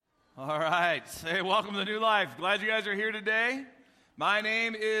All right. Hey, welcome to New Life. Glad you guys are here today. My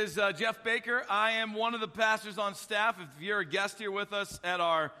name is Jeff Baker. I am one of the pastors on staff. If you're a guest here with us at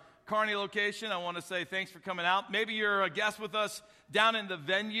our Kearney location, I want to say thanks for coming out. Maybe you're a guest with us down in the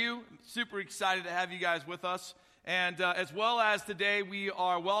venue. Super excited to have you guys with us. And as well as today, we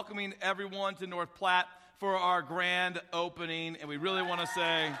are welcoming everyone to North Platte for our grand opening. And we really want to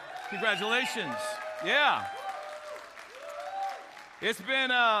say congratulations. Yeah. It's been,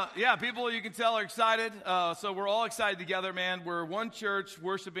 people you can tell are excited. So we're all excited together, man. We're one church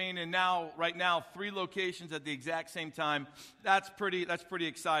worshiping, and right now, 3 locations at the exact same time. That's pretty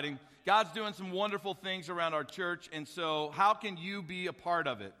exciting. God's doing some wonderful things around our church, and so how can you be a part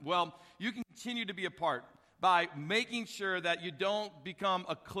of it? Well, you can continue to be a part by making sure that you don't become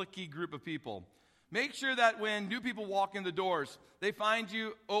a cliquey group of people. Make sure that when new people walk in the doors, they find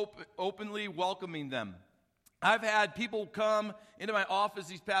you openly welcoming them. I've had people come into my office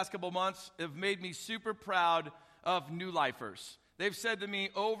these past couple months have made me super proud of New Lifers. They've said to me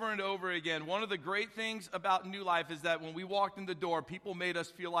over and over again, one of the great things about New Life is that when we walked in the door, people made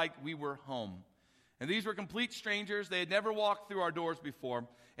us feel like we were home. And these were complete strangers. They had never walked through our doors before.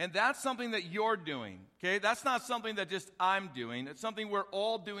 And that's something that you're doing, okay? That's not something that just I'm doing. It's something we're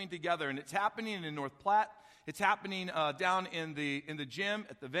all doing together. And it's happening in North Platte. It's happening down in the gym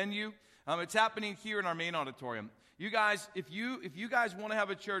at the venue. It's happening here in our main auditorium. You guys, if you guys want to have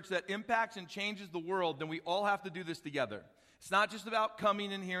a church that impacts and changes the world, then we all have to do this together. It's not just about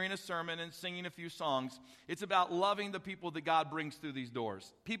coming and hearing a sermon and singing a few songs. It's about loving the people that God brings through these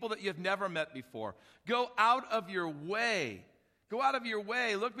doors, people that you've never met before. Go out of your way. Go out of your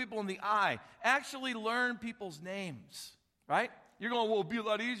way. Look people in the eye. Actually learn people's names, right? You're going, well, it would be a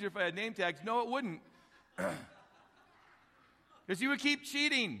lot easier if I had name tags. No, it wouldn't. Because you would keep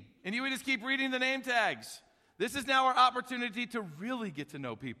cheating, and you would just keep reading the name tags. This is now our opportunity to really get to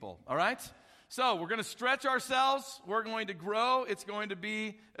know people, all right? So we're going to stretch ourselves. We're going to grow. It's going to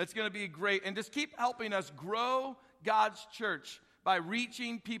be great. And just keep helping us grow God's church by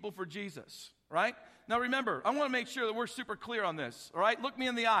reaching people for Jesus, right? Now remember, I want to make sure that we're super clear on this, all right? Look me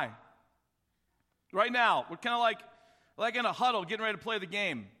in the eye. Right now, we're kind of like in a huddle getting ready to play the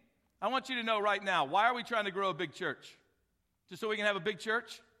game. I want you to know right now, why are we trying to grow a big church? Just so we can have a big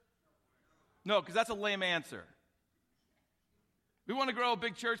church? No, because that's a lame answer. We want to grow a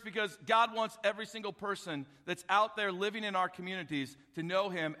big church because God wants every single person that's out there living in our communities to know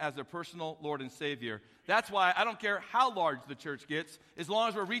Him as their personal Lord and Savior. That's why I don't care how large the church gets, as long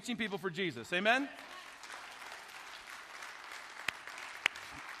as we're reaching people for Jesus. Amen?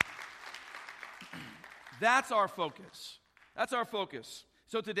 That's our focus. That's our focus.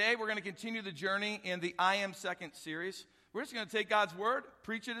 So today we're going to continue the journey in the I Am Second series. We're just going to take God's word,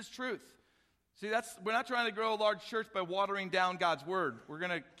 preach it as truth. See, we're not trying to grow a large church by watering down God's word. We're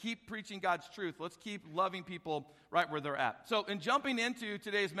going to keep preaching God's truth. Let's keep loving people right where they're at. So in jumping into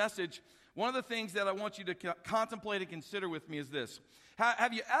today's message, one of the things that I want you to contemplate and consider with me is this.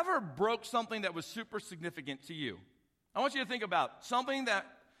 Have you ever broke something that was super significant to you? I want you to think about something that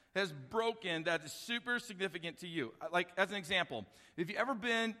has broken that is super significant to you. Like, as an example, have you ever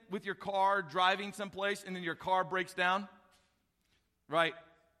been with your car driving someplace and then your car breaks down? Right?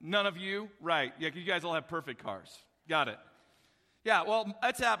 None of you? Right. Yeah, you guys all have perfect cars. Got it. Yeah, well,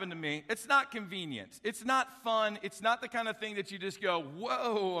 that's happened to me. It's not convenient. It's not fun. It's not the kind of thing that you just go,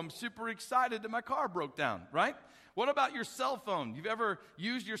 whoa, I'm super excited that my car broke down, right? What about your cell phone? You've ever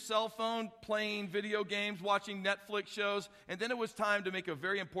used your cell phone playing video games, watching Netflix shows, and then it was time to make a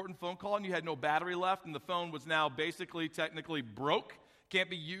very important phone call and you had no battery left and the phone was now basically technically broke, can't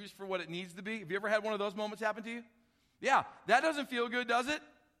be used for what it needs to be? Have you ever had one of those moments happen to you? Yeah, that doesn't feel good, does it?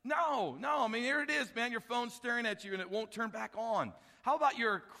 No, I mean, here it is, man. Your phone's staring at you and it won't turn back on. How about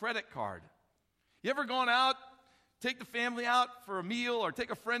your credit card? You ever gone out, take the family out for a meal or take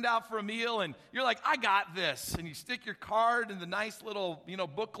a friend out for a meal and you're like, I got this. And you stick your card in the nice little,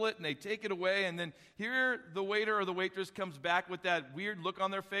 booklet and they take it away. And then here the waiter or the waitress comes back with that weird look on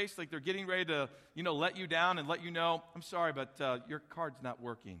their face like they're getting ready to, let you down and let you know, I'm sorry, but your card's not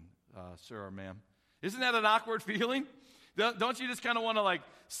working, sir or ma'am. Isn't that an awkward feeling? Don't you just kind of want to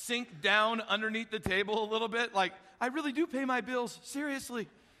sink down underneath the table a little bit? Like, I really do pay my bills, seriously.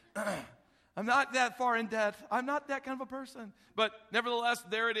 I'm not that far in debt. I'm not that kind of a person. But nevertheless,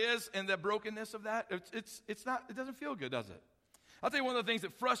 there it is, and the brokenness of that, it's not. It doesn't feel good, does it? I'll tell you one of the things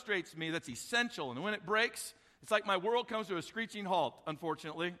that frustrates me that's essential, and when it breaks, it's like my world comes to a screeching halt,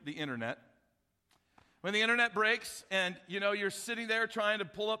 unfortunately, the internet. When the internet breaks and, you're sitting there trying to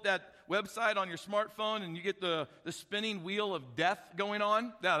pull up that website on your smartphone and you get the spinning wheel of death going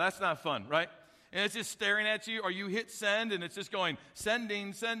on, no, that's not fun, right? and it's just staring at you, or you hit send, and it's just going,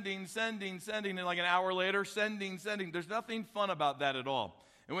 sending, sending, sending, sending, and like an hour later, sending, sending. There's nothing fun about that at all.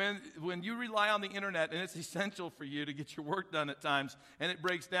 And when you rely on the internet, and it's essential for you to get your work done at times, and it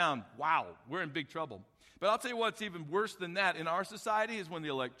breaks down, wow, we're in big trouble. But I'll tell you what's even worse than that in our society is when the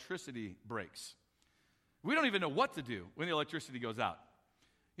electricity breaks. We don't even know what to do when the electricity goes out.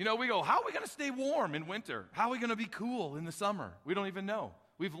 We go, how are we going to stay warm in winter? How are we going to be cool in the summer? We don't even know.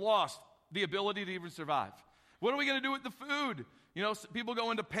 We've lost the ability to even survive. What are we going to do with the food? People go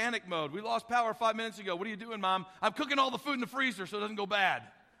into panic mode. We lost power 5 minutes ago. What are you doing, Mom? I'm cooking all the food in the freezer so it doesn't go bad.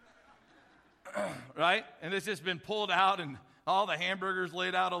 Right? And it's just been pulled out and all the hamburgers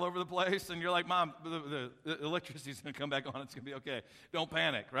laid out all over the place. And you're like, Mom, the electricity's going to come back on. It's going to be okay. Don't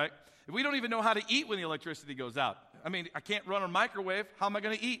panic, right? We don't even know how to eat when the electricity goes out. I mean, I can't run a microwave. How am I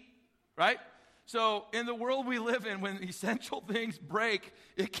going to eat, right? So in the world we live in, when essential things break,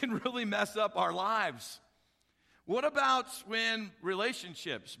 it can really mess up our lives. What about when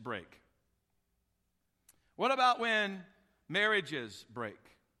relationships break? What about when marriages break?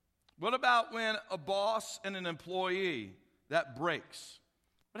 What about when a boss and an employee, that breaks?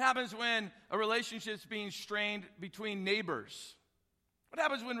 What happens when a relationship's being strained between neighbors? What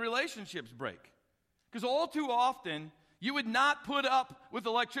happens when relationships break? Because all too often, you would not put up with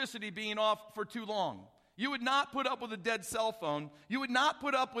electricity being off for too long. You would not put up with a dead cell phone. You would not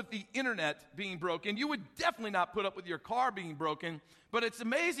put up with the internet being broken. You would definitely not put up with your car being broken. But it's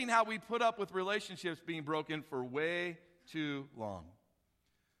amazing how we put up with relationships being broken for way too long.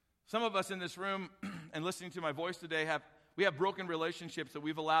 Some of us in this room and listening to my voice today have broken relationships that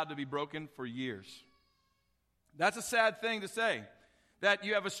we've allowed to be broken for years. That's a sad thing to say, that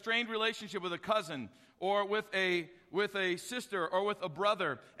you have a strained relationship with a cousin or with a sister or with a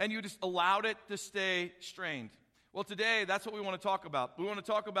brother, and you just allowed it to stay strained. Well, today, that's what we want to talk about. We want to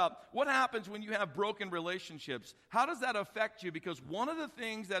talk about what happens when you have broken relationships. How does that affect you? Because one of the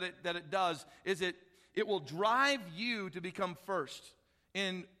things that it does is it will drive you to become first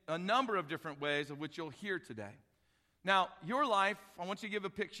in a number of different ways, of which you'll hear today. Now, your life, I want you to give a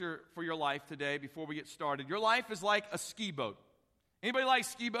picture for your life today before we get started. Your life is like a ski boat. Anybody like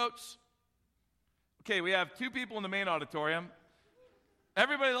ski boats? Okay, we have 2 people in the main auditorium.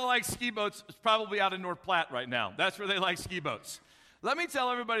 Everybody that likes ski boats is probably out in North Platte right now. That's where they like ski boats. Let me tell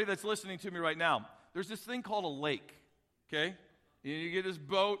everybody that's listening to me right now, there's this thing called a lake, okay? You get this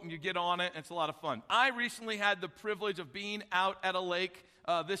boat and you get on it, and it's a lot of fun. I recently had the privilege of being out at a lake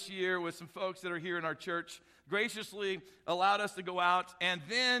this year with some folks that are here in our church, graciously allowed us to go out, and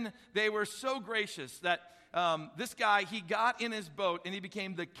then they were so gracious that this guy, he got in his boat and he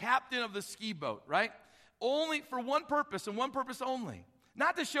became the captain of the ski boat, right? Only for one purpose and one purpose only.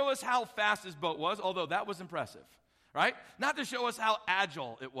 Not to show us how fast his boat was, although that was impressive, right? Not to show us how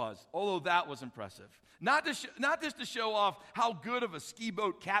agile it was, although that was impressive. Not just to show off how good of a ski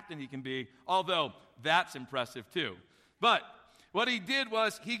boat captain he can be, although that's impressive too. But what he did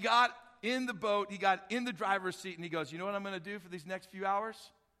was he got in the boat, he got in the driver's seat, and he goes, you know what I'm going to do for these next few hours?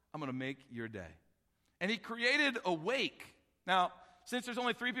 I'm going to make your day. And he created a wake. Now, since there's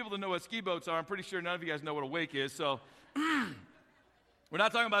only 3 people that know what ski boats are, I'm pretty sure none of you guys know what a wake is, so we're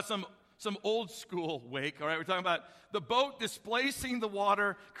not talking about some old school wake, all right? We're talking about the boat displacing the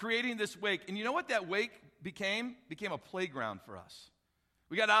water, creating this wake. And you know what that wake became? Became a playground for us.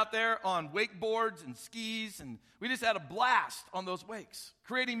 We got out there on wakeboards and skis, and we just had a blast on those wakes,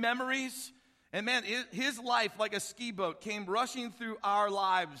 creating memories. And man, his life, like a ski boat, came rushing through our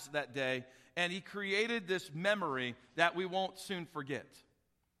lives that day, and he created this memory that we won't soon forget.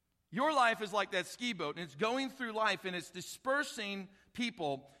 Your life is like that ski boat, and it's going through life, and it's dispersing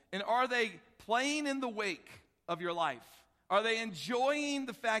people. And are they playing in the wake of your life? Are they enjoying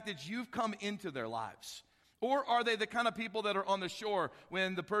the fact that you've come into their lives? Or are they the kind of people that are on the shore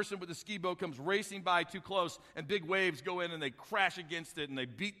when the person with the ski boat comes racing by too close and big waves go in and they crash against it and they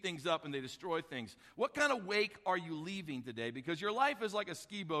beat things up and they destroy things? What kind of wake are you leaving today? Because your life is like a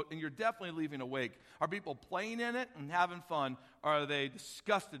ski boat and you're definitely leaving a wake. Are people playing in it and having fun? Or are they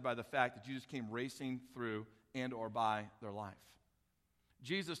disgusted by the fact that you just came racing through and or by their life?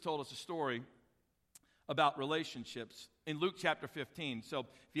 Jesus told us a story about relationships in Luke chapter 15. So if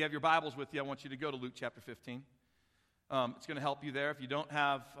you have your Bibles with you, I want you to go to Luke chapter 15. It's going to help you there. If you don't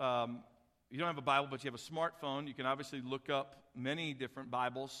have a Bible, but you have a smartphone, you can obviously look up many different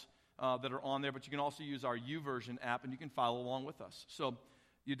Bibles that are on there, but you can also use our YouVersion app, and you can follow along with us. So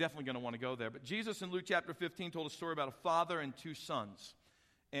you're definitely going to want to go there. But Jesus in Luke chapter 15 told a story about a father and 2 sons,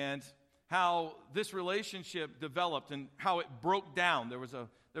 and how this relationship developed and how it broke down. There was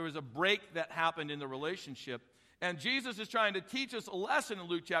a break that happened in the relationship. And Jesus is trying to teach us a lesson in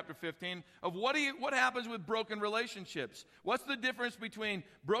Luke chapter 15 of what happens with broken relationships. What's the difference between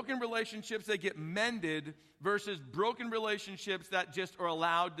broken relationships that get mended versus broken relationships that just are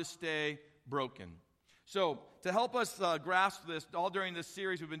allowed to stay broken? So, to help us grasp this, all during this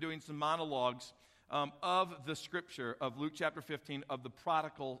series, we've been doing some monologues of the scripture of Luke chapter 15 of the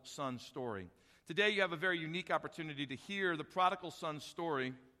prodigal son story. Today, you have a very unique opportunity to hear the prodigal son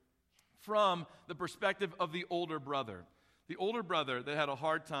story from the perspective of the older brother that had a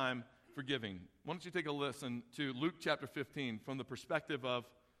hard time forgiving. Why don't you take a listen to Luke chapter 15 from the perspective of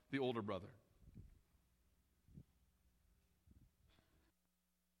the older brother?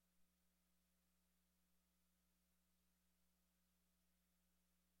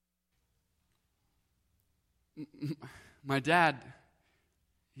 My dad,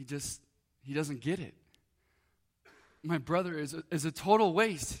 he doesn't get it. My brother is a total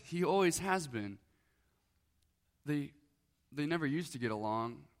waste. He always has been. They never used to get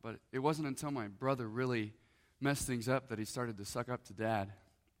along, but it wasn't until my brother really messed things up that he started to suck up to Dad.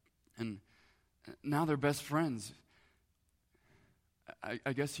 And now they're best friends.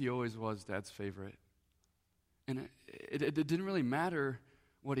 I guess he always was Dad's favorite. And it didn't really matter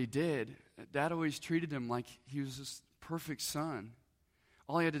what he did. Dad always treated him like he was this perfect son.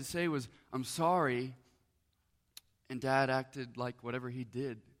 All he had to say was, "I'm sorry," and Dad acted like whatever he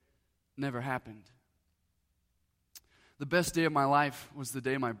did never happened. The best day of my life was the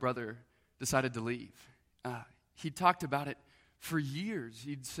day my brother decided to leave. He talked about it for years.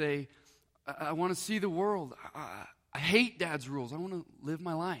 He'd say, I want to see the world. I hate Dad's rules. I want to live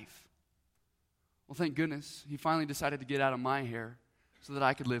my life. Well, thank goodness, he finally decided to get out of my hair so that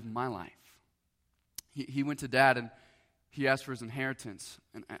I could live my life. He went to Dad and he asked for his inheritance.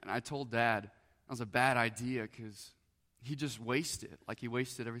 And I told Dad that was a bad idea because he just wasted, like he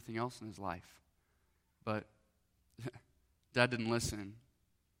wasted everything else in his life. But Dad didn't listen.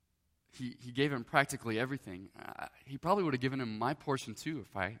 He gave him practically everything. He probably would have given him my portion too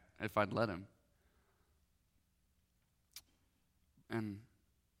if I'd let him. And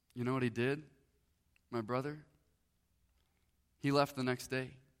you know what he did, my brother? He left the next day.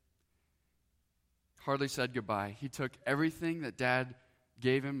 Hardly said goodbye. He took everything that Dad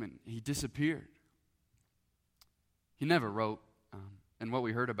gave him and he disappeared. He never wrote. And what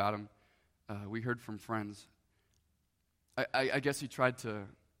we heard about him, we heard from friends. I guess he tried to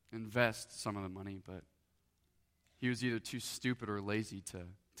invest some of the money, but he was either too stupid or lazy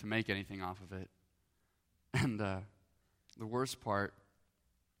to make anything off of it. And the worst part,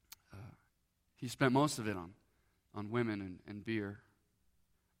 he spent most of it on women and beer.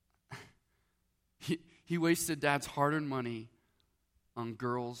 He wasted Dad's hard-earned money on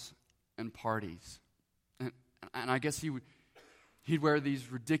girls and parties. And I guess he'd wear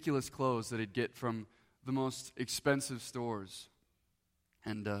these ridiculous clothes that he'd get from the most expensive stores.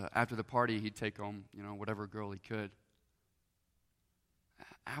 And after the party, he'd take home, whatever girl he could.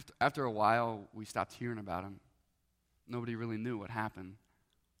 After a while, we stopped hearing about him. Nobody really knew what happened.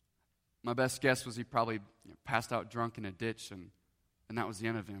 My best guess was he probably passed out drunk in a ditch, and that was the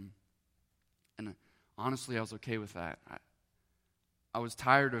end of him. And honestly, I was okay with that. I was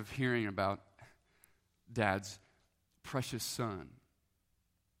tired of hearing about Dad's precious son.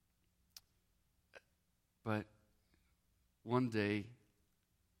 But one day,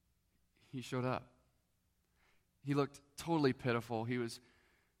 he showed up. He looked totally pitiful. He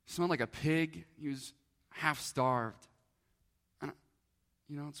smelled like a pig. He was half starved. And,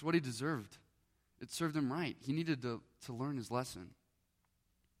 it's what he deserved. It served him right. He needed to learn his lesson.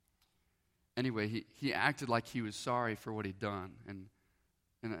 Anyway, he acted like he was sorry for what he'd done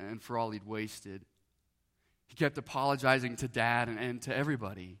and for all he'd wasted. He kept apologizing to Dad and to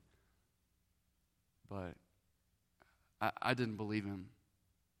everybody. But I didn't believe him.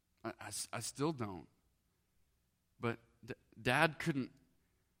 I still don't. But Dad couldn't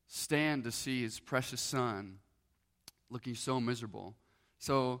stand to see his precious son looking so miserable.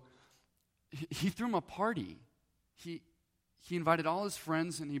 So he threw him a party. He invited all his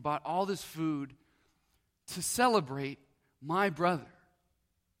friends and he bought all this food to celebrate my brother.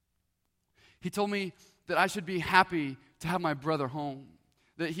 He told me that I should be happy to have my brother home,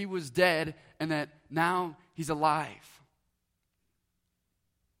 that he was dead and that now he's alive,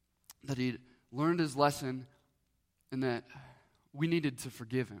 that he'd learned his lesson and that we needed to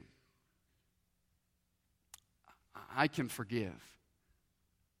forgive him. I can forgive,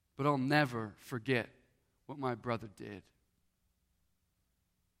 but I'll never forget what my brother did.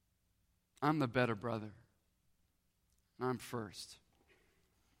 I'm the better brother, and I'm first.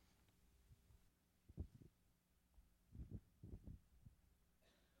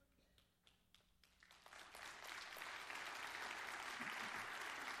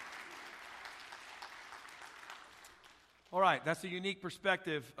 All right, that's a unique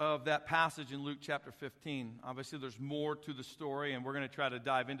perspective of that passage in Luke chapter 15. Obviously, there's more to the story, and we're going to try to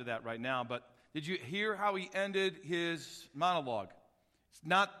dive into that right now. But did you hear how he ended his monologue?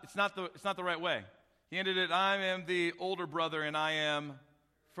 It's not the right way. He ended it, I am the older brother, and I am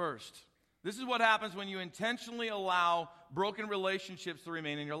first. This is what happens when you intentionally allow broken relationships to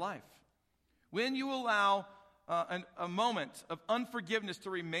remain in your life. When you allow a moment of unforgiveness to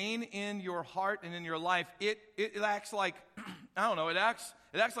remain in your heart and in your life, it acts like, I don't know, it acts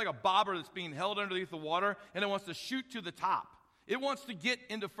like a bobber that's being held underneath the water, and it wants to shoot to the top. It wants to get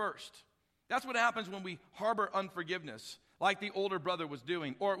into first. That's what happens when we harbor unforgiveness, like the older brother was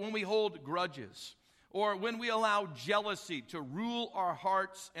doing, or when we hold grudges, or when we allow jealousy to rule our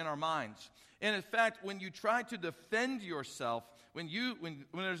hearts and our minds. And in fact, when you try to defend yourself, when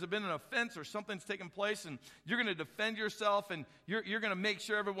there's been an offense or something's taken place and you're going to defend yourself and you're going to make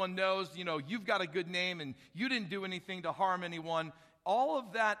sure everyone knows, you've got a good name and you didn't do anything to harm anyone, all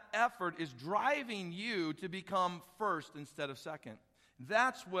of that effort is driving you to become first instead of second.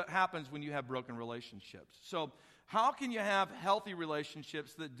 That's what happens when you have broken relationships. So how can you have healthy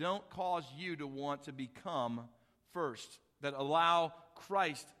relationships that don't cause you to want to become first, that allow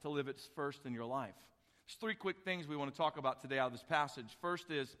Christ to live its first in your life? There's three quick things we want to talk about today out of this passage.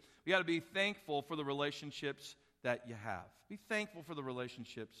 First is we got to be thankful for the relationships that you have. Be thankful for the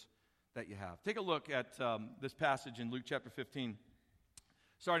relationships that you have. Take a look at this passage in Luke chapter 15,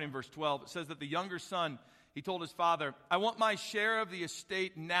 starting in verse 12. It says that the younger son, he told his father, I want my share of the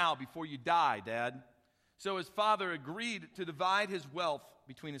estate now before you die, Dad. So his father agreed to divide his wealth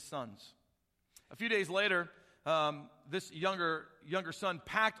between his sons. A few days later, this younger son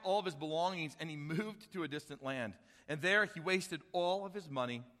packed all of his belongings and he moved to a distant land. And there he wasted all of his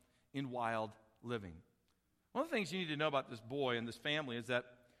money in wild living. One of the things you need to know about this boy and this family is that,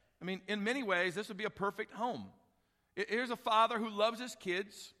 in many ways, this would be a perfect home. Here's a father who loves his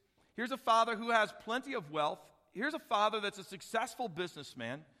kids. Here's a father who has plenty of wealth. Here's a father that's a successful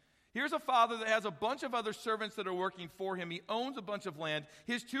businessman. Here's a father that has a bunch of other servants that are working for him. He owns a bunch of land.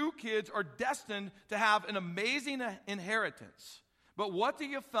 His two kids are destined to have an amazing inheritance. But what do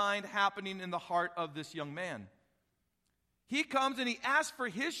you find happening in the heart of this young man? He comes and he asks for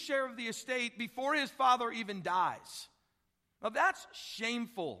his share of the estate before his father even dies. Now that's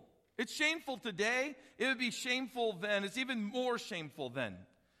shameful. It's shameful today. It would be shameful then. It's even more shameful then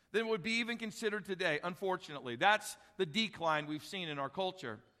than it would be even considered today, unfortunately. That's the decline we've seen in our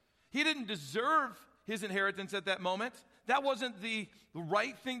culture. He didn't deserve his inheritance at that moment. That wasn't the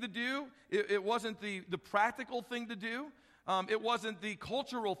right thing to do. It wasn't the practical thing to do. It wasn't the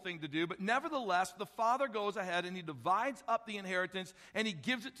cultural thing to do. But nevertheless, the father goes ahead and he divides up the inheritance and he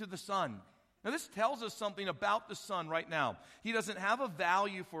gives it to the son. Now, this tells us something about the son right now. He doesn't have a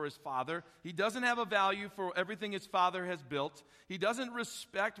value for his father. He doesn't have a value for everything his father has built. He doesn't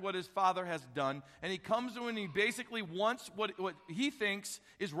respect what his father has done. And he comes to him and he basically wants what he thinks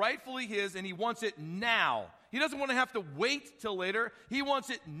is rightfully his, and he wants it now. He doesn't want to have to wait till later. He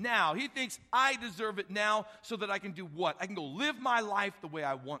wants it now. He thinks, I deserve it now so that I can do what? I can go live my life the way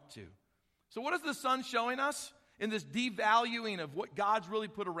I want to. So what is the son showing us? In this devaluing of what God's really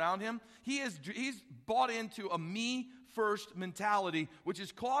put around him, he's bought into a me-first mentality, which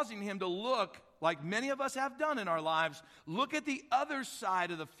is causing him to look, like many of us have done in our lives, look at the other side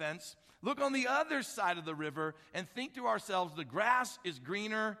of the fence, look on the other side of the river, and think to ourselves, the grass is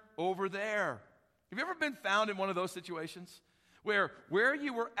greener over there. Have you ever been found in one of those situations? Where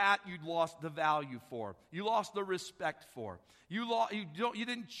you were at, you'd lost the value for. You lost the respect for. You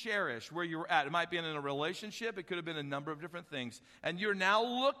didn't cherish where you were at. It might be in a relationship. It could have been a number of different things. And you're now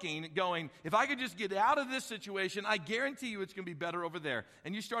looking, going, if I could just get out of this situation, I guarantee you it's going to be better over there.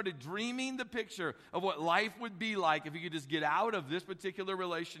 And you started dreaming the picture of what life would be like if you could just get out of this particular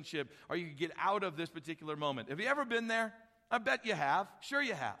relationship or you could get out of this particular moment. Have you ever been there? I bet you have. Sure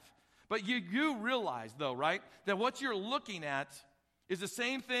you have. But you realize, though, right, that what you're looking at is the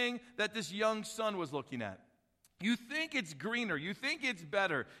same thing that this young son was looking at. You think it's greener. You think it's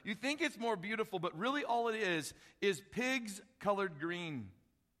better. You think it's more beautiful. But really all it is pigs colored green.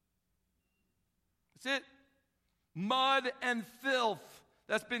 That's it. Mud and filth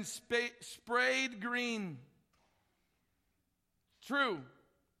that's been sprayed green. True.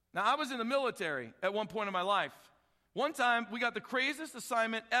 Now, I was in the military at one point in my life. One time, we got the craziest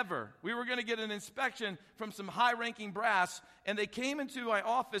assignment ever. We were going to get an inspection from some high-ranking brass, and they came into my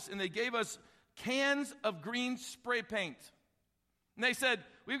office, and they gave us cans of green spray paint. And they said,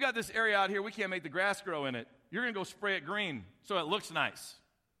 we've got this area out here, we can't make the grass grow in it. You're going to go spray it green so it looks nice.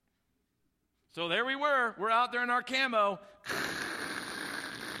 So there we were. We're out there in our camo,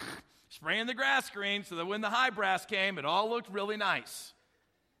 spraying the grass green so that when the high brass came, it all looked really nice.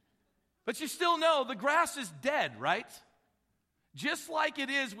 But you still know the grass is dead, right? Just like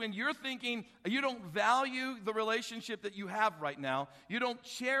it is when you're thinking you don't value the relationship that you have right now. You don't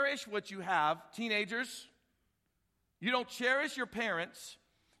cherish what you have, teenagers. You don't cherish your parents.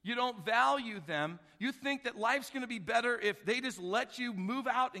 You don't value them. You think that life's going to be better if they just let you move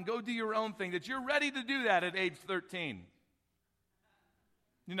out and go do your own thing, that you're ready to do that at age 13.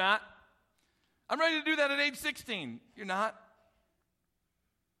 You're not? I'm ready to do that at age 16. You're not?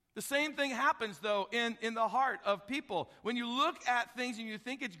 The same thing happens, though, in the heart of people. When you look at things and you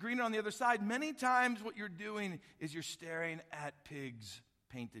think it's greener on the other side, many times what you're doing is you're staring at pigs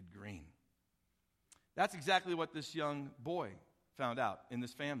painted green. That's exactly what this young boy found out in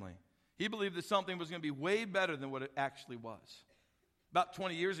this family. He believed that something was going to be way better than what it actually was. About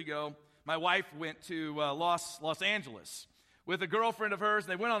 20 years ago, my wife went to Los Angeles with a girlfriend of hers,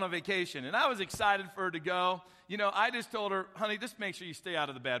 and they went on a vacation, and I was excited for her to go. You know, I just told her, honey, just make sure you stay out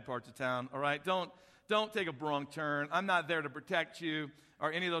of the bad parts of town, all right? Don't take a wrong turn. I'm not there to protect you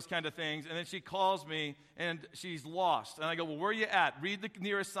or any of those kind of things. And then she calls me, and she's lost. And I go, well, where are you at? Read the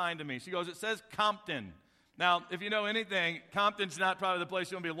nearest sign to me. She goes, it says Compton. Now, if you know anything, Compton's not probably the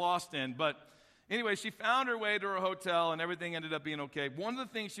place you want to be lost in, but anyway, she found her way to her hotel, and everything ended up being okay. One of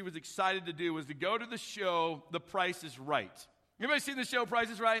the things she was excited to do was to go to the show, The Price is Right. Anybody seen the show Price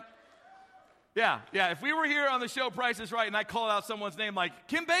is Right? Yeah. If we were here on the show Price is Right and I called out someone's name like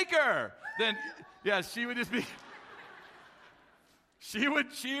Kim Baker, then, yeah, she would just be, she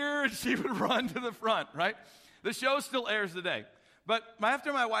would cheer and she would run to the front, right? The show still airs today. But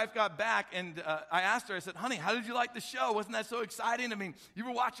after my wife got back and I asked her, I said, honey, how did you like the show? Wasn't that so exciting? I mean, you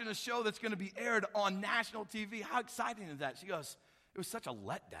were watching a show that's going to be aired on national TV. How exciting is that? She goes, it was such a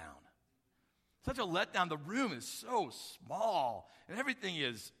letdown. Such a letdown. The room is so small, and everything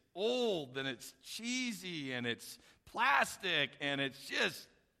is old, and it's cheesy, and it's plastic, and it's just,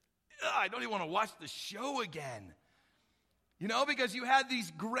 I don't even want to watch the show again. You know, because you had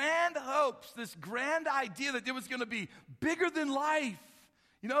these grand hopes, this grand idea that it was going to be bigger than life.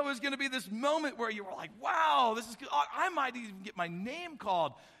 You know, it was going to be this moment where you were like, wow, this is good. I might even get my name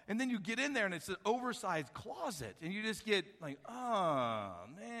called. And then you get in there and it's an oversized closet. And you just get like, oh,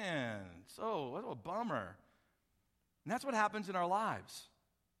 man, so what a bummer. And that's what happens in our lives.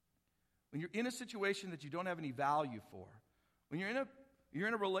 When you're in a situation that you don't have any value for, when you're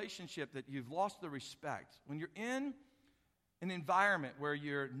in a relationship that you've lost the respect, when you're in an environment where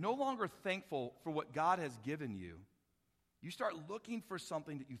you're no longer thankful for what God has given you, you start looking for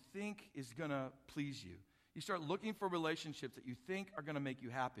something that you think is going to please you. You start looking for relationships that you think are going to make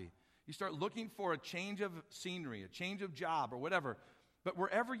you happy. You start looking for a change of scenery, a change of job, or whatever. But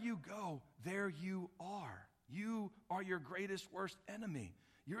wherever you go, there you are. You are your greatest, worst enemy.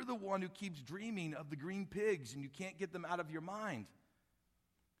 You're the one who keeps dreaming of the green pigs, and you can't get them out of your mind.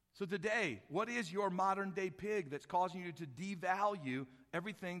 So today, what is your modern-day pig that's causing you to devalue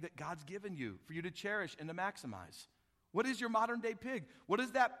everything that God's given you for you to cherish and to maximize? What is your modern-day pig? What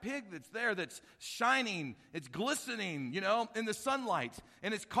is that pig that's there that's shining, it's glistening, you know, in the sunlight,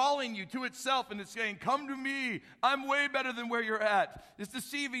 and it's calling you to itself, and it's saying, come to me, I'm way better than where you're at. It's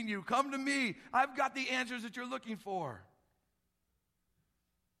deceiving you, come to me, I've got the answers that you're looking for.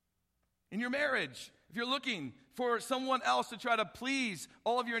 In your marriage, if you're looking for someone else to try to please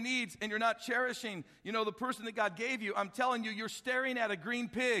all of your needs and you're not cherishing, you know, the person that God gave you, I'm telling you, you're staring at a green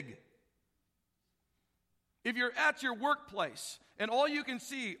pig. If you're at your workplace and all you can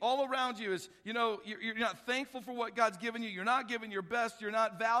see all around you is, you know, you're not thankful for what God's given you, you're not giving your best, you're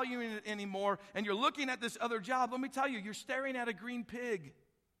not valuing it anymore, and you're looking at this other job, let me tell you, you're staring at a green pig.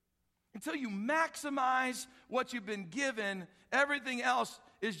 Until you maximize what you've been given, everything else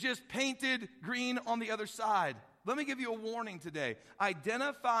is just painted green on the other side. Let me give you a warning today.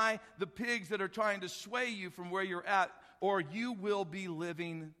 Identify the pigs that are trying to sway you from where you're at, or you will be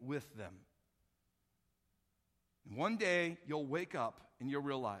living with them. And one day, you'll wake up and you'll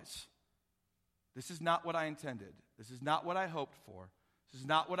realize, this is not what I intended. This is not what I hoped for. This is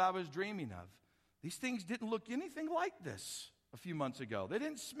not what I was dreaming of. These things didn't look anything like this a few months ago. They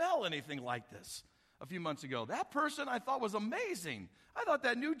didn't smell anything like this a few months ago. That person I thought was amazing. I thought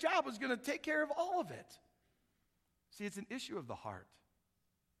that new job was going to take care of all of it. See, it's an issue of the heart.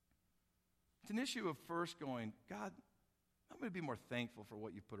 It's an issue of first going, God, I'm going to be more thankful for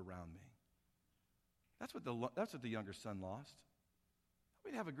what you put around me. That's what the younger son lost. I'm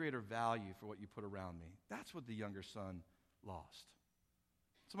going to have a greater value for what you put around me. That's what the younger son lost.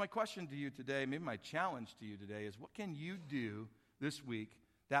 So my question to you today, maybe my challenge to you today is, what can you do this week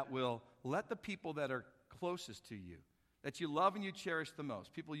that will let the people that are closest to you, that you love and you cherish the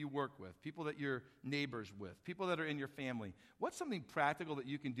most, people you work with, people that you're neighbors with, people that are in your family, what's something practical that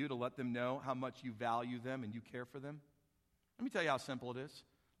you can do to let them know how much you value them and you care for them? Let me tell you how simple it is.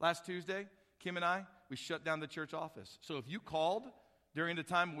 Last Tuesday, Kim and I, we shut down the church office. So if you called during the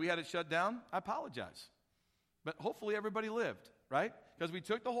time we had it shut down, I apologize. But hopefully everybody lived, right? Because we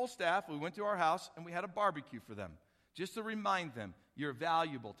took the whole staff, we went to our house, and we had a barbecue for them, just to remind them, you're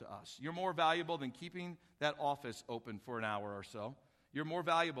valuable to us. You're more valuable than keeping that office open for an hour or so. You're more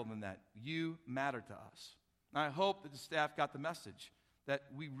valuable than that. You matter to us. And I hope that the staff got the message that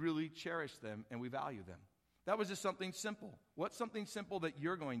we really cherish them and we value them. That was just something simple. What's something simple that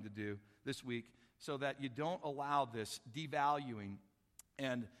you're going to do this week so that you don't allow this devaluing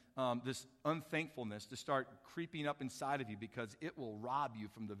and this unthankfulness to start creeping up inside of you, because it will rob you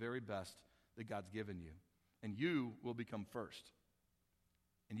from the very best that God's given you. And you will become first.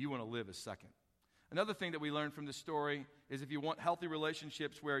 And you want to live as second. Another thing that we learned from this story is if you want healthy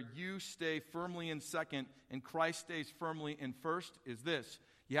relationships where you stay firmly in second and Christ stays firmly in first, is this: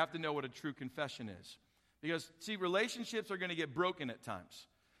 you have to know what a true confession is. Because, see, relationships are going to get broken at times.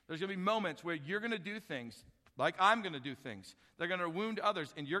 There's going to be moments where you're going to do things, like I'm going to do things, they're going to wound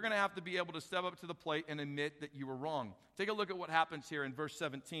others, and you're going to have to be able to step up to the plate and admit that you were wrong. Take a look at what happens here in verse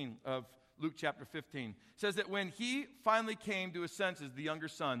 17 of Luke chapter 15. It says that when he finally came to his senses, the younger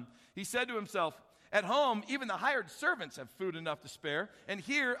son, he said to himself, "At home, even the hired servants have food enough to spare, and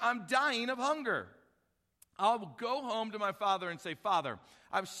here I'm dying of hunger. I will go home to my father and say, 'Father,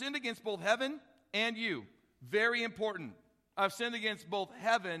 I've sinned against both heaven and you.'" Very important. "I've sinned against both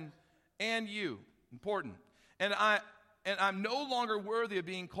heaven and you." Important. And I'm no longer worthy of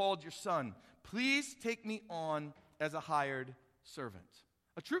being called your son. Please take me on as a hired servant."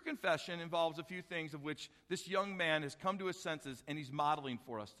 A true confession involves a few things of which this young man has come to his senses and he's modeling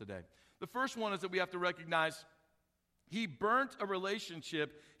for us today. The first one is that we have to recognize he burnt a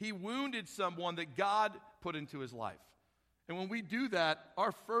relationship. He wounded someone that God put into his life. And when we do that,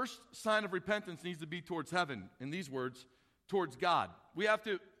 our first sign of repentance needs to be towards heaven. In these words, towards God. We have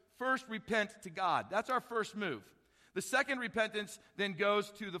to first repent to God. That's our first move. The second repentance then goes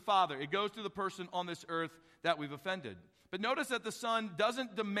to the Father. It goes to the person on this earth that we've offended. But notice that the son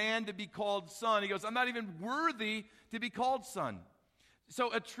doesn't demand to be called son. He goes, "I'm not even worthy to be called son."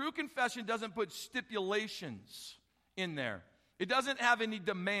 So a true confession doesn't put stipulations in there. It doesn't have any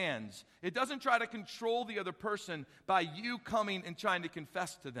demands. It doesn't try to control the other person by you coming and trying to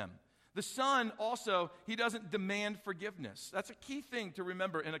confess to them. The son also, he doesn't demand forgiveness. That's a key thing to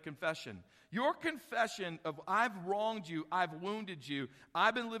remember in a confession. Your confession of "I've wronged you, I've wounded you,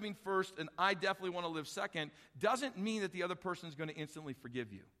 I've been living first, and I definitely want to live second," doesn't mean that the other person is going to instantly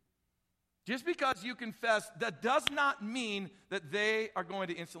forgive you. Just because you confess, that does not mean that they are going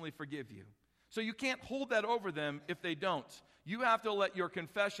to instantly forgive you. So you can't hold that over them if they don't. You have to let your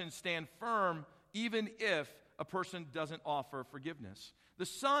confession stand firm even if a person doesn't offer forgiveness. The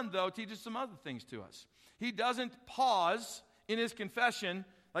son, though, teaches some other things to us. He doesn't pause in his confession,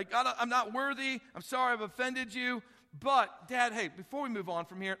 like, "I'm not worthy, I'm sorry I've offended you, but Dad, hey, before we move on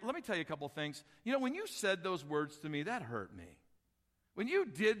from here, let me tell you a couple things. You know, when you said those words to me, that hurt me. When you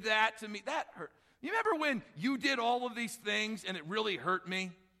did that to me, that hurt. You remember when you did all of these things and it really hurt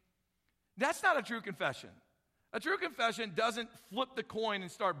me?" That's not a true confession. A true confession doesn't flip the coin and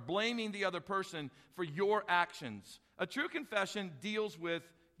start blaming the other person for your actions. A true confession deals with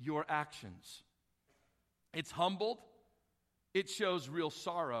your actions. It's humbled, it shows real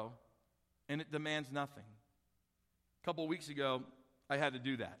sorrow, and it demands nothing. A couple weeks ago, I had to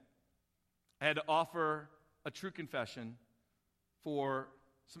do that. I had to offer a true confession for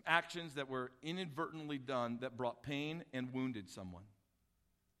some actions that were inadvertently done that brought pain and wounded someone.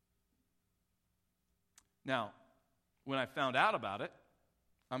 Now, when I found out about it,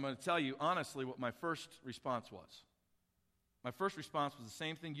 I'm going to tell you honestly what my first response was. My first response was the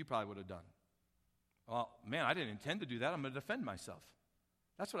same thing you probably would have done. "Well, man, I didn't intend to do that. I'm going to defend myself."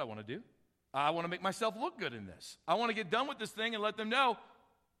 That's what I want to do. I want to make myself look good in this. I want to get done with this thing and let them know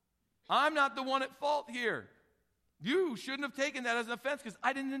I'm not the one at fault here. You shouldn't have taken that as an offense because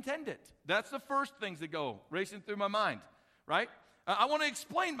I didn't intend it. That's the first things that go racing through my mind, right? I want to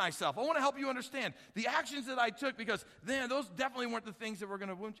explain myself. I want to help you understand the actions that I took, because then those definitely weren't the things that were going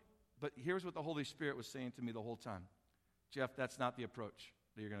to wound you. But here's what the Holy Spirit was saying to me the whole time. "Jeff, that's not the approach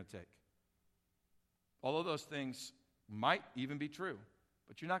that you're going to take. Although those things might even be true,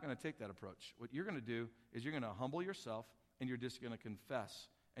 but you're not going to take that approach. What you're going to do is you're going to humble yourself, and you're just going to confess,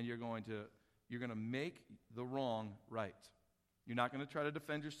 and you're going to make the wrong right. You're not going to try to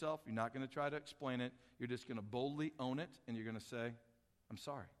defend yourself. You're not going to try to explain it. You're just going to boldly own it, and you're going to say, 'I'm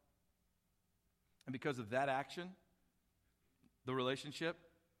sorry.' And because of that action, the relationship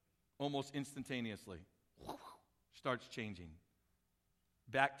almost instantaneously starts changing.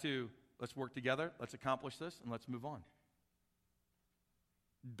 Back to, let's work together, let's accomplish this, and let's move on.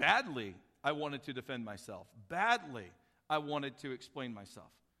 Badly, I wanted to defend myself. Badly, I wanted to explain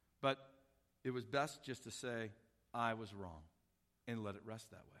myself. But it was best just to say, I was wrong, and let it rest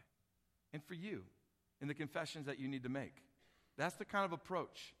that way. And for you, in the confessions that you need to make, that's the kind of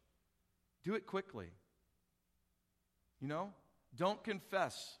approach. Do it quickly. You know, don't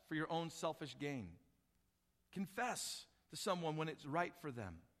confess for your own selfish gain. Confess to someone when it's right for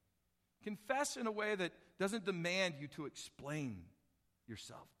them. Confess in a way that doesn't demand you to explain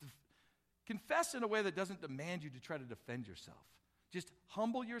yourself. Confess in a way that doesn't demand you to try to defend yourself. Just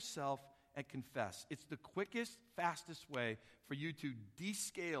humble yourself and confess. It's the quickest, fastest way for you to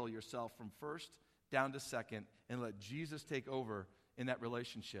descale yourself from first down to second and let Jesus take over in that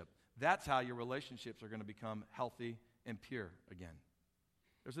relationship. That's how your relationships are going to become healthy and pure again.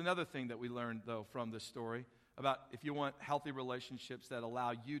 There's another thing that we learned, though, from this story about if you want healthy relationships that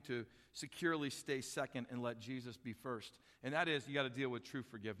allow you to securely stay second and let Jesus be first. And that is, you got to deal with true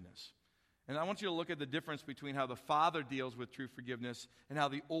forgiveness. And I want you to look at the difference between how the father deals with true forgiveness and how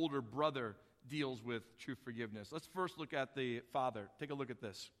the older brother deals with true forgiveness. Let's first look at the father. Take a look at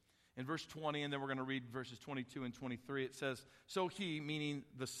this. In verse 20, and then we're going to read verses 22 and 23, it says, "So he," meaning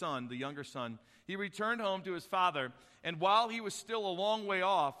the son, the younger son, "he returned home to his father, and while he was still a long way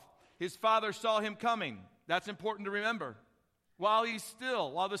off, his father saw him coming." That's important to remember. While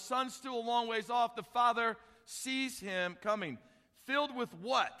the son's still a long ways off, the father sees him coming. Filled with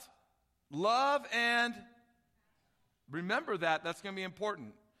what? Love and, remember that's going to be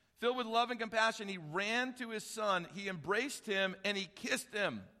important. Filled with love and compassion, he ran to his son, he embraced him, and he kissed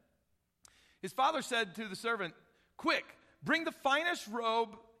him. His father said to the servant, "Quick, bring the finest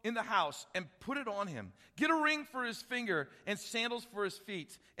robe in the house and put it on him. Get a ring for his finger and sandals for his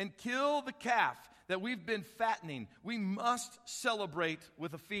feet, and kill the calf that we've been fattening. We must celebrate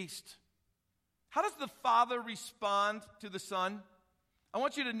with a feast." How does the father respond to the son? I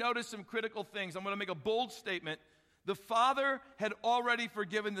want you to notice some critical things. I'm going to make a bold statement. The father had already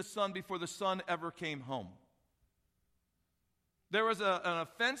forgiven the son before the son ever came home. There was an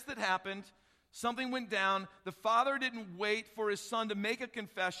offense that happened. Something went down. The father didn't wait for his son to make a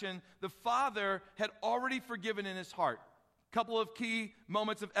confession. The father had already forgiven in his heart. A couple of key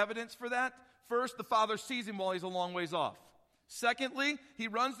moments of evidence for that. First, the father sees him while he's a long ways off. Secondly, he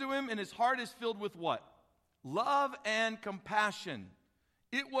runs to him and his heart is filled with what? Love and compassion.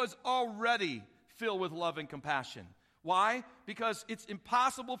 It was already filled with love and compassion. Why? Because it's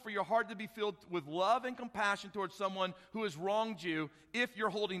impossible for your heart to be filled with love and compassion towards someone who has wronged you if you're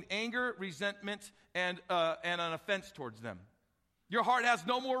holding anger, resentment, and an offense towards them. Your heart has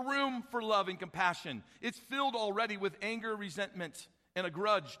no more room for love and compassion. It's filled already with anger, resentment, and a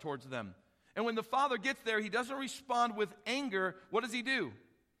grudge towards them. And when the father gets there, he doesn't respond with anger. What does he do?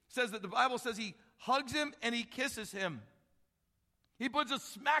 It says that the Bible says he hugs him and he kisses him. He puts a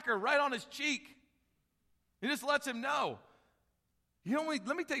smacker right on his cheek. He just lets him know.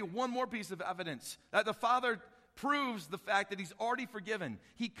 Let me tell you one more piece of evidence that the father proves the fact that he's already forgiven.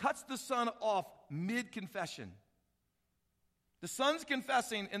 He cuts the son off mid-confession. The son's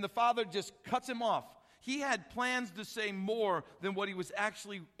confessing and the father just cuts him off. He had plans to say more than what he was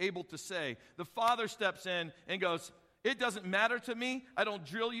actually able to say. The father steps in and goes, "It doesn't matter to me. I don't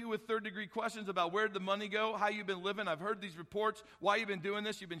drill you with third-degree questions about where did the money go, how you've been living. I've heard these reports, why you've been doing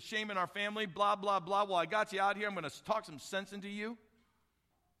this. You've been shaming our family, blah, blah, blah. Well, I got you out here. I'm going to talk some sense into you."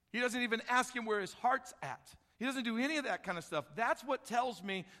 He doesn't even ask him where his heart's at. He doesn't do any of that kind of stuff. That's what tells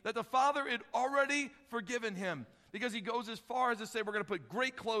me that the father had already forgiven him. Because he goes as far as to say, "We're going to put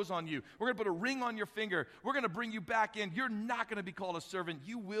great clothes on you. We're going to put a ring on your finger. We're going to bring you back in. You're not going to be called a servant.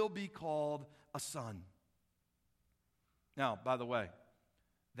 You will be called a son." Now, by the way,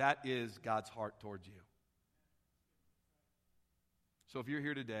 that is God's heart towards you. So if you're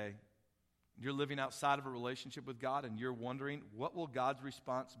here today, you're living outside of a relationship with God, and you're wondering, what will God's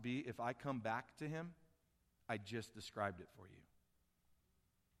response be if I come back to him? I just described it for you.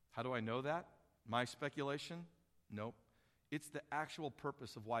 How do I know that? My speculation? Nope. It's the actual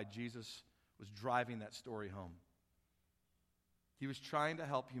purpose of why Jesus was driving that story home. He was trying to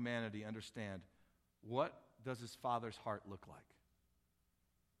help humanity understand, what does his father's heart look like?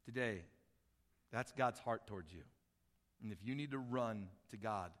 Today, that's God's heart towards you. And if you need to run to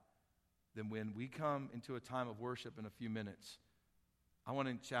God, then when we come into a time of worship in a few minutes, I want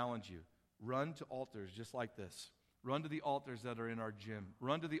to challenge you. Run to altars just like this. Run to the altars that are in our gym.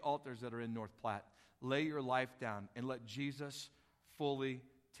 Run to the altars that are in North Platte. Lay your life down and let Jesus fully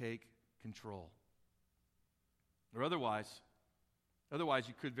take control. Or otherwise, Otherwise,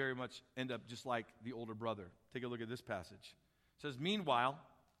 you could very much end up just like the older brother. Take a look at this passage. It says, meanwhile,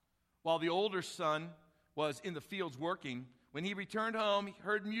 while the older son was in the fields working, when he returned home, he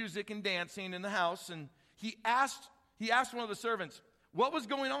heard music and dancing in the house, and he asked one of the servants, what was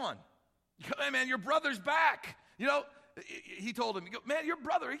going on? Hey, man, your brother's back. He told him, man, your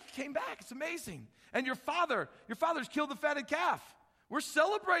brother, he came back. It's amazing. And your father's killed the fatted calf. We're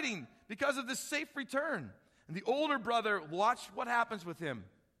celebrating because of this safe return. And the older brother, watch what happens with him.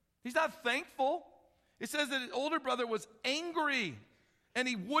 He's not thankful. It says that his older brother was angry, and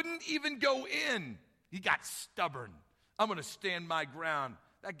he wouldn't even go in. He got stubborn. I'm going to stand my ground.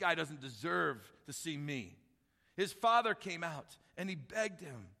 That guy doesn't deserve to see me. His father came out, and he begged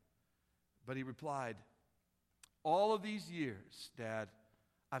him. But he replied, all of these years, Dad,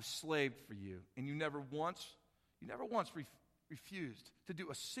 I've slaved for you, and you never once refused to do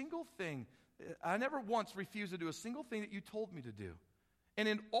a single thing. I never once refused to do a single thing that you told me to do. And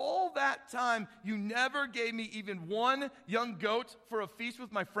in all that time, you never gave me even one young goat for a feast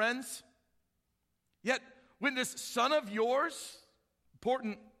with my friends. Yet, when this son of yours,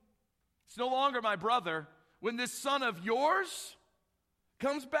 important, it's no longer my brother, when this son of yours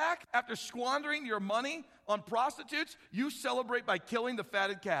comes back after squandering your money on prostitutes, you celebrate by killing the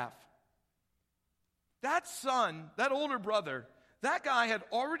fatted calf. That son, that older brother, that guy had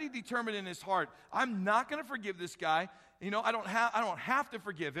already determined in his heart, I'm not going to forgive this guy. I don't have to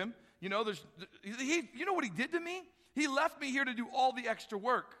forgive him. You know what he did to me? He left me here to do all the extra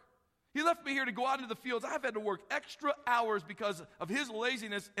work. He left me here to go out into the fields. I've had to work extra hours because of his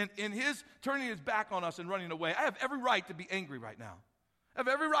laziness and his turning his back on us and running away. I have every right to be angry right now. I have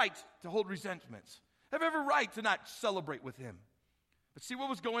every right to hold resentments. I have every right to not celebrate with him. But see what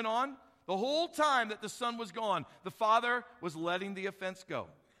was going on? The whole time that the son was gone, the father was letting the offense go.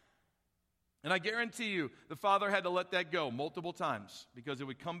 And I guarantee you, the father had to let that go multiple times because it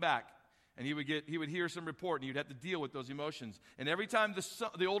would come back and he would hear some report and he'd have to deal with those emotions. And every time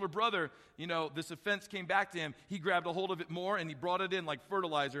the older brother, this offense came back to him, he grabbed a hold of it more and he brought it in like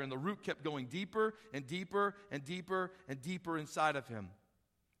fertilizer, and the root kept going deeper and deeper and deeper and deeper inside of him.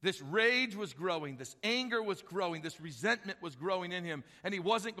 This rage was growing, this anger was growing, this resentment was growing in him, and he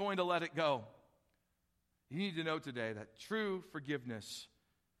wasn't going to let it go. You need to know today that true forgiveness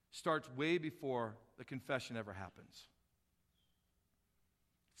starts way before the confession ever happens.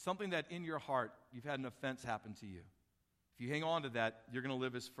 Something that in your heart, you've had an offense happen to you. If you hang on to that, you're going to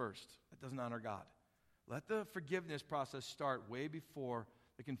live as first. That doesn't honor God. Let the forgiveness process start way before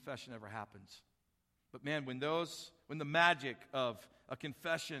the confession ever happens. But man, when the magic of a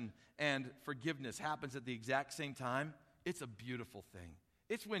confession and forgiveness happens at the exact same time, it's a beautiful thing.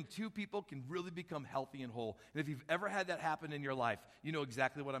 It's when two people can really become healthy and whole. And if you've ever had that happen in your life, you know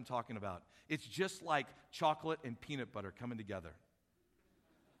exactly what I'm talking about. It's just like chocolate and peanut butter coming together.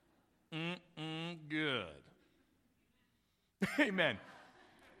 Good. Amen.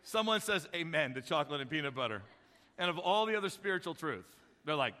 Someone says amen to chocolate and peanut butter. And of all the other spiritual truth,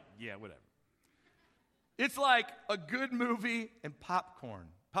 they're like, yeah, whatever. It's like a good movie and popcorn.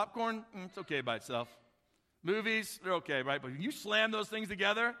 Popcorn, it's okay by itself. Movies, they're okay, right? But when you slam those things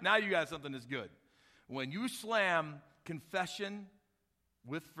together, now you got something that's good. When you slam confession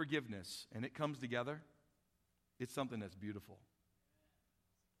with forgiveness and it comes together, it's something that's beautiful.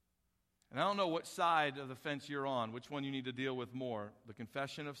 And I don't know what side of the fence you're on, which one you need to deal with more, the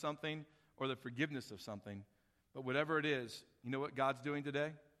confession of something or the forgiveness of something. But whatever it is, you know what God's doing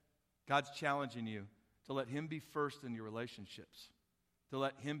today? God's challenging you to let him be first in your relationships, to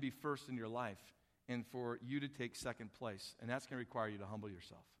let him be first in your life, and for you to take second place. And that's going to require you to humble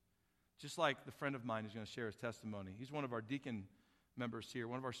yourself. Just like the friend of mine who's going to share his testimony. He's one of our deacon members here,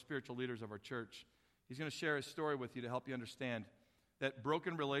 one of our spiritual leaders of our church. He's going to share his story with you to help you understand that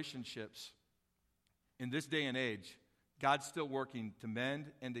broken relationships in this day and age, God's still working to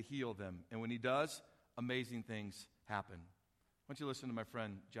mend and to heal them. And when he does, amazing things happen. Why don't you listen to my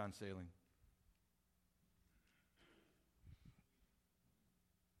friend, John Saling.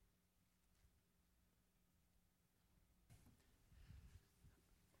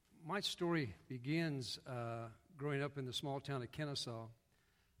 My story begins growing up in the small town of Kennesaw.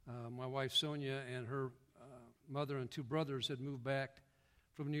 My wife Sonia and her mother and two brothers had moved back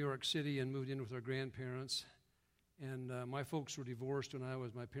from New York City and moved in with our grandparents. And my folks were divorced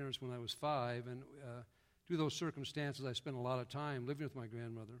my parents when I was 5. And due to those circumstances, I spent a lot of time living with my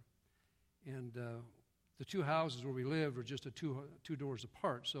grandmother. And the two houses where we lived were just two doors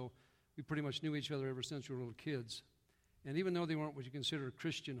apart. So we pretty much knew each other ever since we were little kids. And even though they weren't what you consider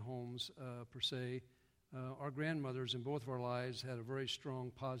Christian homes per se, our grandmothers in both of our lives had a very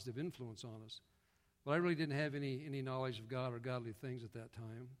strong positive influence on us. But I really didn't have any knowledge of God or godly things at that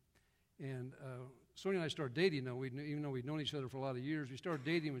time. And Sonia and I started dating. Now, even though we'd known each other for a lot of years, we started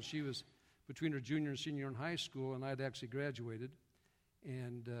dating when she was between her junior and senior in high school, and I'd actually graduated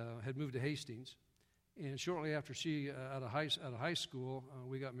and had moved to Hastings. And shortly after she, out of high school,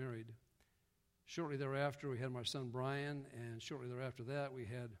 we got married. Shortly thereafter, we had my son Brian, and shortly thereafter that, we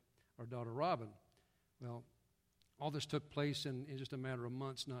had our daughter Robin. Well, all this took place in just a matter of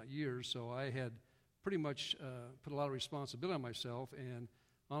months, not years, so I had pretty much put a lot of responsibility on myself and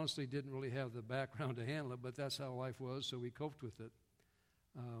honestly didn't really have the background to handle it, but that's how life was, so we coped with it.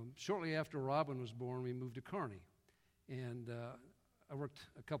 Shortly after Robin was born, we moved to Kearney, and I worked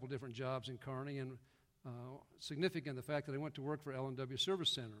a couple different jobs in Kearney, and significant the fact that I went to work for L&W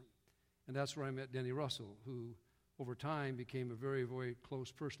Service Center, and that's where I met Denny Russell, who over time became a very, very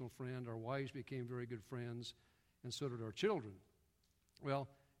close personal friend. Our wives became very good friends, and so did our children. Well,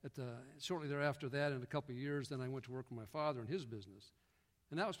 shortly thereafter that, in a couple of years, then I went to work with my father in his business.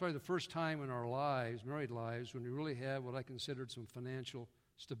 And that was probably the first time in our lives, married lives, when we really had what I considered some financial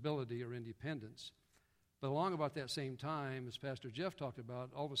stability or independence. But along about that same time, as Pastor Jeff talked about,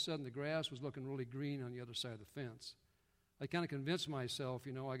 all of a sudden the grass was looking really green on the other side of the fence. I kind of convinced myself,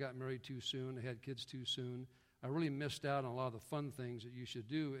 I got married too soon, I had kids too soon. I really missed out on a lot of the fun things that you should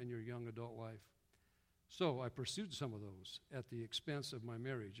do in your young adult life. So I pursued some of those at the expense of my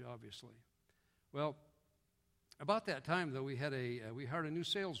marriage, obviously. Well, about that time, though, we hired a new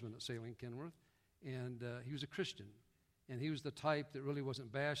salesman at Saline Kenworth, and he was a Christian. And he was the type that really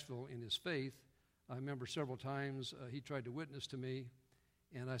wasn't bashful in his faith. I remember several times he tried to witness to me,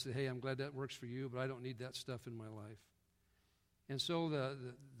 and I said, hey, I'm glad that works for you, but I don't need that stuff in my life. And so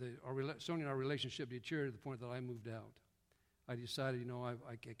Sonia and our relationship deteriorated to the point that I moved out. I decided,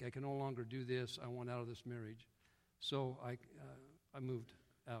 I can no longer do this. I want out of this marriage. So I moved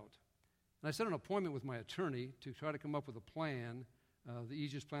out. And I set an appointment with my attorney to try to come up with a plan, the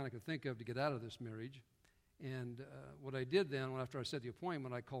easiest plan I could think of to get out of this marriage. And what I did then, after I set the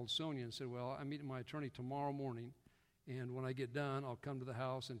appointment, I called Sonia and said, well, I'm meeting my attorney tomorrow morning, and when I get done, I'll come to the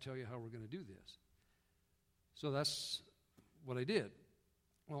house and tell you how we're going to do this. So that's what I did.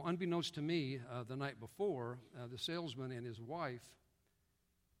 Well, unbeknownst to me, the night before, the salesman and his wife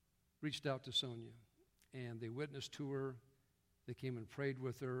reached out to Sonia, and they witnessed to her. They came and prayed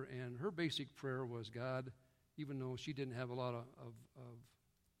with her, and her basic prayer was, God, even though she didn't have a lot of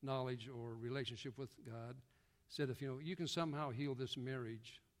knowledge or relationship with God, said, if you can somehow heal this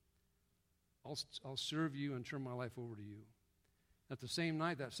marriage, I'll serve you and turn my life over to you. That same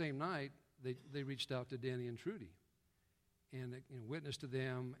night, they reached out to Danny and Trudy, and witnessed to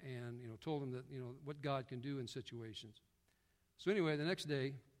them, and told them that what God can do in situations. So anyway, the next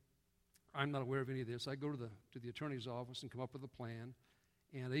day, I'm not aware of any of this. I go to the attorney's office and come up with a plan,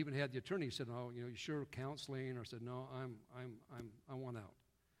 and I even had the attorney said, "Oh, you sure counseling?" Or I said, "No, I want out."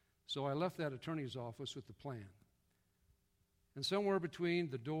 So I left that attorney's office with the plan. And somewhere between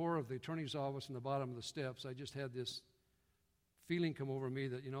the door of the attorney's office and the bottom of the steps, I just had this feeling come over me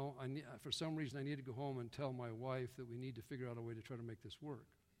that, for some reason I need to go home and tell my wife that we need to figure out a way to try to make this work.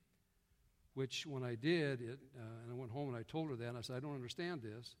 Which, when I did, and I went home and I told her that, and I said, I don't understand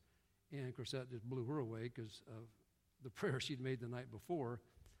this. And, of course, that just blew her away because of the prayer she'd made the night before.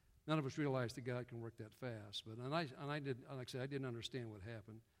 None of us realized that God can work that fast. Like I said, I didn't understand what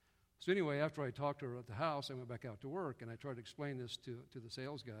happened. So anyway, after I talked to her at the house, I went back out to work, and I tried to explain this to the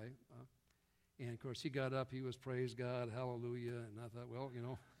sales guy. And, of course, he got up. He was, praise God, hallelujah. And I thought,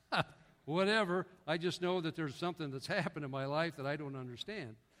 well, whatever. I just know that there's something that's happened in my life that I don't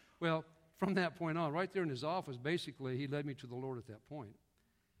understand. Well, from that point on, right there in his office, basically, he led me to the Lord at that point.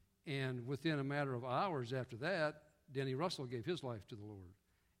 And within a matter of hours after that, Denny Russell gave his life to the Lord.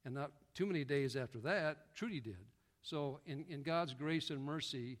 And not too many days after that, Trudy did. So in God's grace and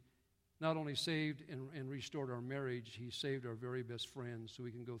mercy, not only saved and restored our marriage, he saved our very best friends so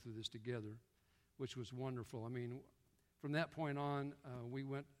we can go through this together, which was wonderful. I mean, from that point on, I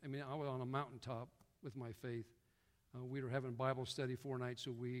was on a mountaintop with my faith. We were having Bible study 4 nights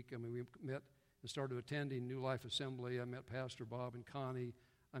a week. I mean, we met and started attending New Life Assembly. I met Pastor Bob and Connie.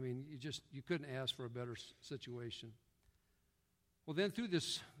 I mean, you couldn't ask for a better situation. Well, then through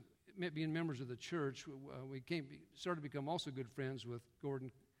this, being members of the church, we started to become also good friends with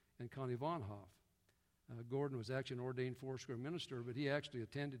Gordon and Connie Von Hoff. Gordon was actually an ordained Foursquare minister, but he actually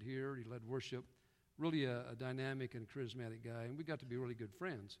attended here. He led worship. Really a dynamic and charismatic guy, and we got to be really good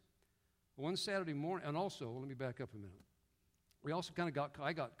friends. One Saturday morning, and also, let me back up a minute. We also I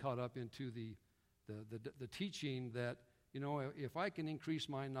got caught up into the teaching that, if I can increase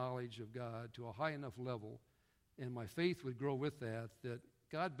my knowledge of God to a high enough level, and my faith would grow with that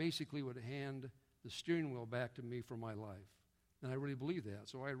God basically would hand the steering wheel back to me for my life. And I really believe that.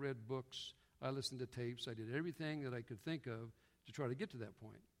 So I read books, I listened to tapes, I did everything that I could think of to try to get to that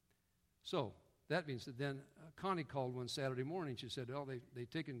point. So that means that then Connie called one Saturday morning. She said, oh, they've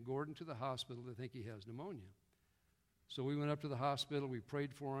taken Gordon to the hospital. They think he has pneumonia. So we went up to the hospital. We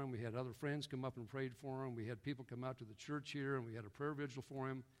prayed for him. We had other friends come up and prayed for him. We had people come out to the church here, and we had a prayer vigil for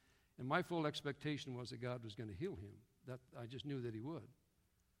him. And my full expectation was that God was going to heal him. That I just knew that he would.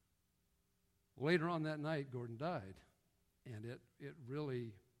 Later on that night, Gordon died. And it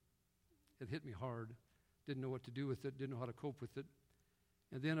hit me hard. Didn't know what to do with it. Didn't know how to cope with it.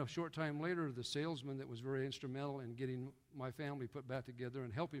 And then a short time later, the salesman that was very instrumental in getting my family put back together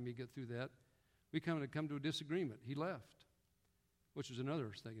and helping me get through that, we come to a disagreement. He left, which was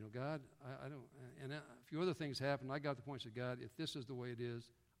another thing. God, I don't, and a few other things happened. I got to the point that, God, if this is the way it is,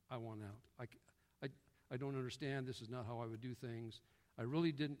 I want out. I don't understand. This is not how I would do things. I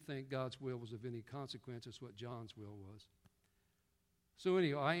really didn't think God's will was of any consequence. It's what John's will was. So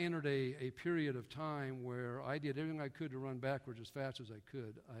anyway, I entered a period of time where I did everything I could to run backwards as fast as I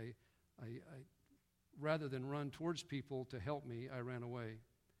could. I rather than run towards people to help me, I ran away.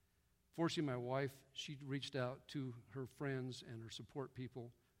 Fortunately, my wife, she reached out to her friends and her support people,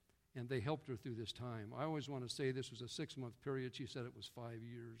 and they helped her through this time. I always want to say this was a 6-month period. She said it was 5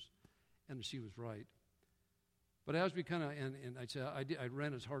 years, and she was right. But as we kind of, and I'd say I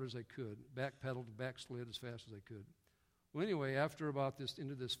ran as hard as I could, backpedaled, backslid as fast as I could. Well, anyway, after about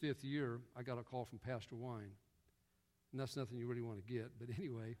into this 5th year, I got a call from Pastor Wine, and that's nothing you really want to get. But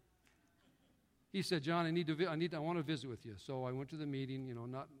anyway, he said, John, I want to visit with you. So I went to the meeting,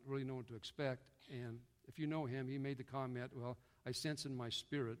 not really knowing what to expect. And if you know him, he made the comment, well, I sense in my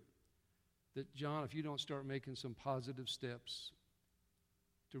spirit that, John, if you don't start making some positive steps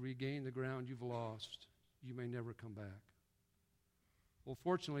to regain the ground you've lost, you may never come back. Well,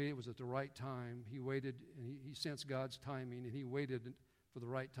 fortunately, it was at the right time. He waited, and he sensed God's timing, and he waited for the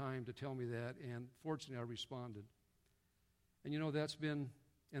right time to tell me that, and fortunately, I responded. And that's been,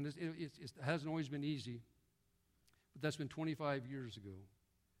 and it hasn't always been easy, but that's been 25 years ago,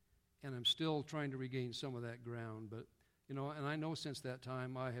 and I'm still trying to regain some of that ground. But, and I know since that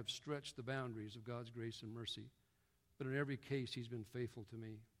time, I have stretched the boundaries of God's grace and mercy, but in every case, he's been faithful to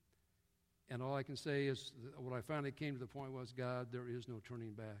me. And all I can say is what I finally came to the point was, God, there is no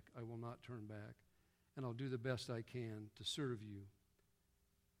turning back. I will not turn back. And I'll do the best I can to serve you.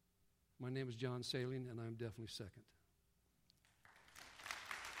 My name is John Saling, and I'm definitely second.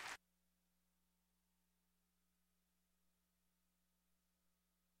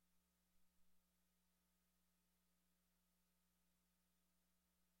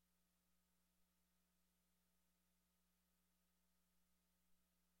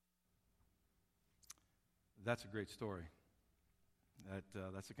 That's a great story.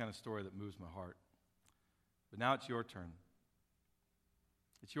 That's the kind of story that moves my heart. But now it's your turn.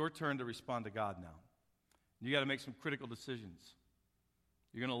 It's your turn to respond to God now. You got to make some critical decisions.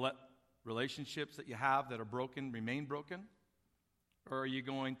 You're going to let relationships that you have that are broken remain broken? Or are you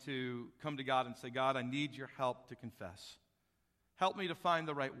going to come to God and say, God, I need your help to confess. Help me to find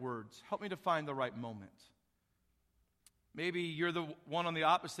the right words. Help me to find the right moment. Maybe you're the one on the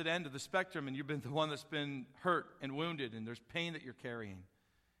opposite end of the spectrum and you've been the one that's been hurt and wounded and there's pain that you're carrying.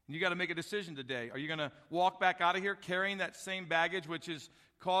 And you got to make a decision today. Are you going to walk back out of here carrying that same baggage which is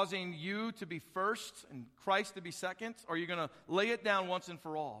causing you to be first and Christ to be second? Or are you going to lay it down once and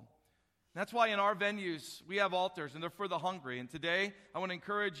for all? That's why in our venues we have altars and they're for the hungry. And today I want to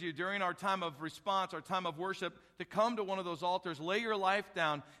encourage you during our time of response, our time of worship, to come to one of those altars, lay your life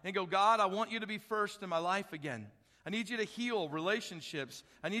down and go, God, I want you to be first in my life again. I need you to heal relationships.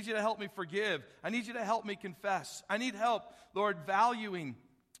 I need you to help me forgive. I need you to help me confess. I need help, Lord, valuing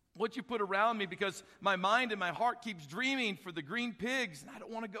what you put around me because my mind and my heart keeps dreaming for the green pigs, and I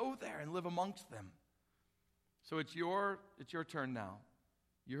don't want to go there and live amongst them. So it's your turn now.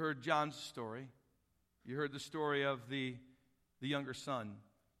 You heard John's story. You heard the story of the younger son.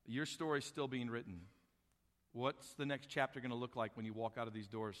 Your story's still being written. What's the next chapter going to look like when you walk out of these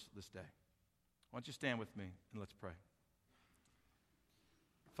doors this day? Why don't you stand with me and let's pray.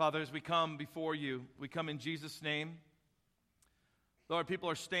 Father, as we come before you, we come in Jesus' name. Lord, people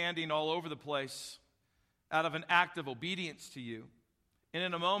are standing all over the place out of an act of obedience to you. And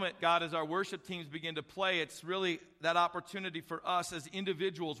in a moment, God, as our worship teams begin to play, it's really that opportunity for us as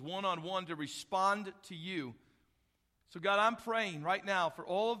individuals, one-on-one, to respond to you. So God, I'm praying right now for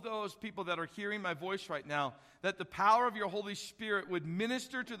all of those people that are hearing my voice right now, that the power of your Holy Spirit would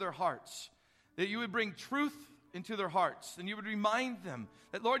minister to their hearts, that you would bring truth into their hearts, and you would remind them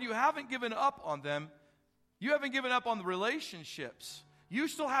that, Lord, you haven't given up on them. You haven't given up on the relationships. you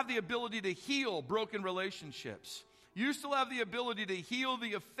still have the ability to heal broken relationships. You still have the ability to heal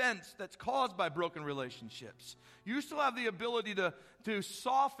the offense that's caused by broken relationships. You still have the ability to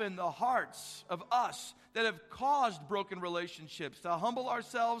soften the hearts of us that have caused broken relationships, to humble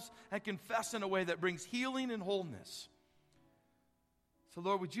ourselves and confess in a way that brings healing and wholeness. So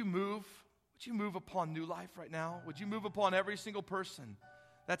Lord, would you move? Would you move upon New Life right now? Would you move upon every single person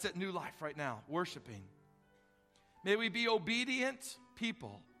that's at New Life right now, worshiping? May we be obedient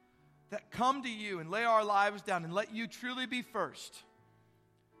people that come to you and lay our lives down and let you truly be first.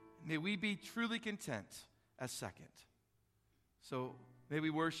 May we be truly content as second. So may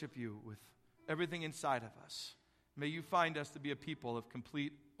we worship you with everything inside of us. May you find us to be a people of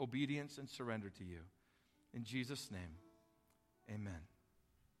complete obedience and surrender to you. In Jesus' name, amen.